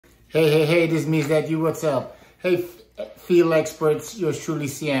Hey, this means that you, what's up? Hey, field experts, yours truly,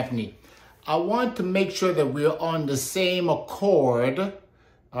 C. Anthony. I want to make sure that we're on the same accord, all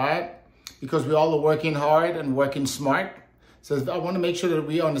right? Because we all are working hard and working smart. So I want to make sure that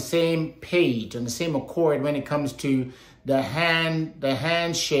we're on the same page, on the same accord when it comes to the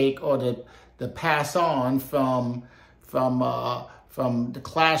handshake or the pass on from the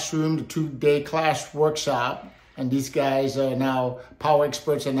classroom, the 2-day class workshop. And these guys are now, power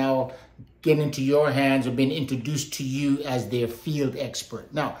experts are now getting into your hands or being introduced to you as their field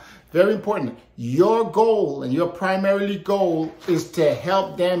expert. Now, very important, your goal and your primarily goal is to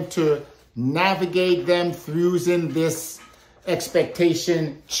help them to navigate them through this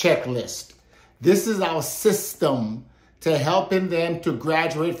expectation checklist. This is our system to helping them to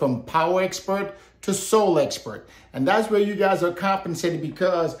graduate from power expert to soul expert. And that's where you guys are compensated,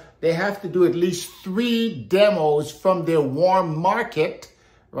 because they have to do at least 3 demos from their warm market,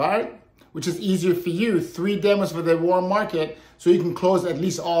 right? Which is easier for you, 3 demos for their warm market, so you can close at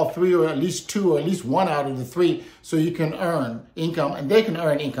least all 3 or at least 2 or at least 1 out of the 3, so you can earn income and they can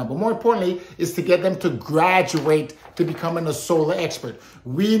earn income. But more importantly is to get them to graduate to becoming a solar expert.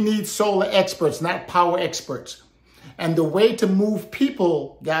 We need solar experts, not power experts. And the way to move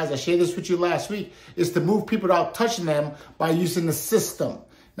people, guys, I shared this with you last week, is to move people without touching them by using the system.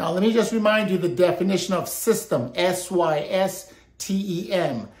 Now, let me just remind you the definition of system, SYSTEM.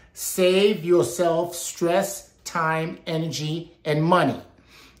 Save yourself stress, time, energy, and money,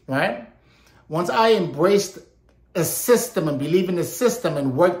 right? Once I embraced a system and believe in the system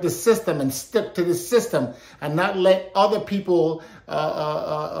and work the system and stick to the system and not let other people,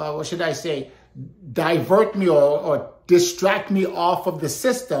 what should I say, divert me or distract me off of the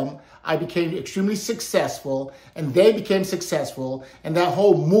system, I became extremely successful, and they became successful, and that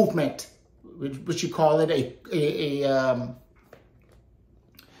whole movement, which you call it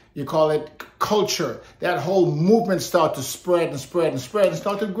you call it culture, that whole movement started to spread and spread and spread and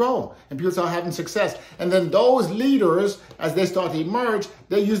start to grow, and people start having success. And then those leaders, as they start to emerge,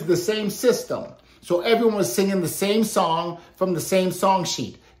 they use the same system. So everyone was singing the same song from the same song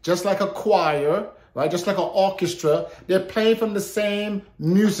sheet, just like a choir, right? Just like an orchestra, they're playing from the same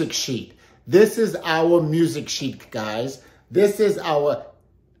music sheet. This is our music sheet, guys. This is our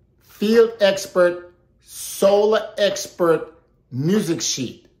field expert, solar expert music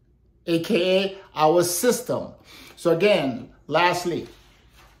sheet, AKA our system. So again, lastly,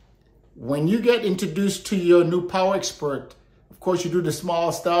 when you get introduced to your new power expert, of course, you do the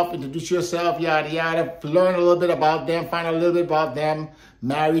small stuff, introduce yourself, yada, yada, learn a little bit about them, find out a little bit about them,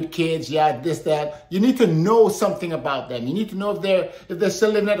 married, kids, yeah, this, that. You need to know something about them. You need to know if they're still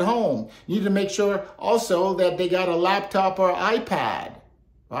living at home. You need to make sure also that they got a laptop or iPad,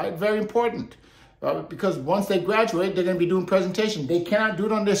 right? Very important, because once they graduate, they're going to be doing presentation. They cannot do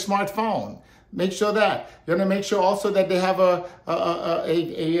it on their smartphone. Make sure that. You're going to make sure also that they have a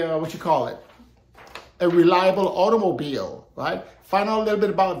reliable automobile, right? Find out a little bit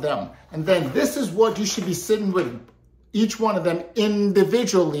about them. And then this is what you should be sitting with each one of them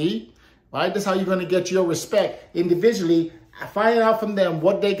individually, right? That's how you're going to get your respect individually. Find out from them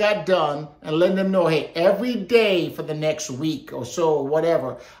what they got done and let them know, hey, every day for the next week or so, or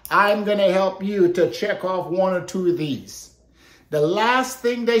whatever, I'm going to help you to check off 1 or 2 of these. The last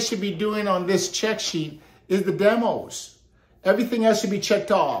thing they should be doing on this check sheet is the demos. Everything else should be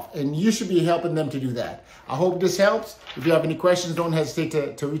checked off, and you should be helping them to do that. I hope this helps. If you have any questions, don't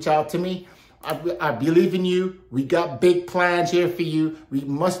hesitate to reach out to me. I believe in you. We got big plans here for you. We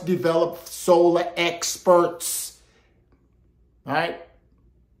must develop solar experts, all right?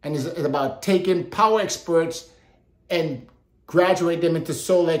 And it's about taking power experts and graduate them into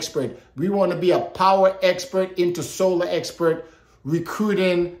solar expert. We want to be a power expert into solar expert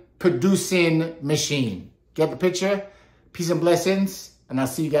recruiting, producing machine. Get the picture? Peace and blessings, and I'll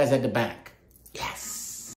see you guys at the back.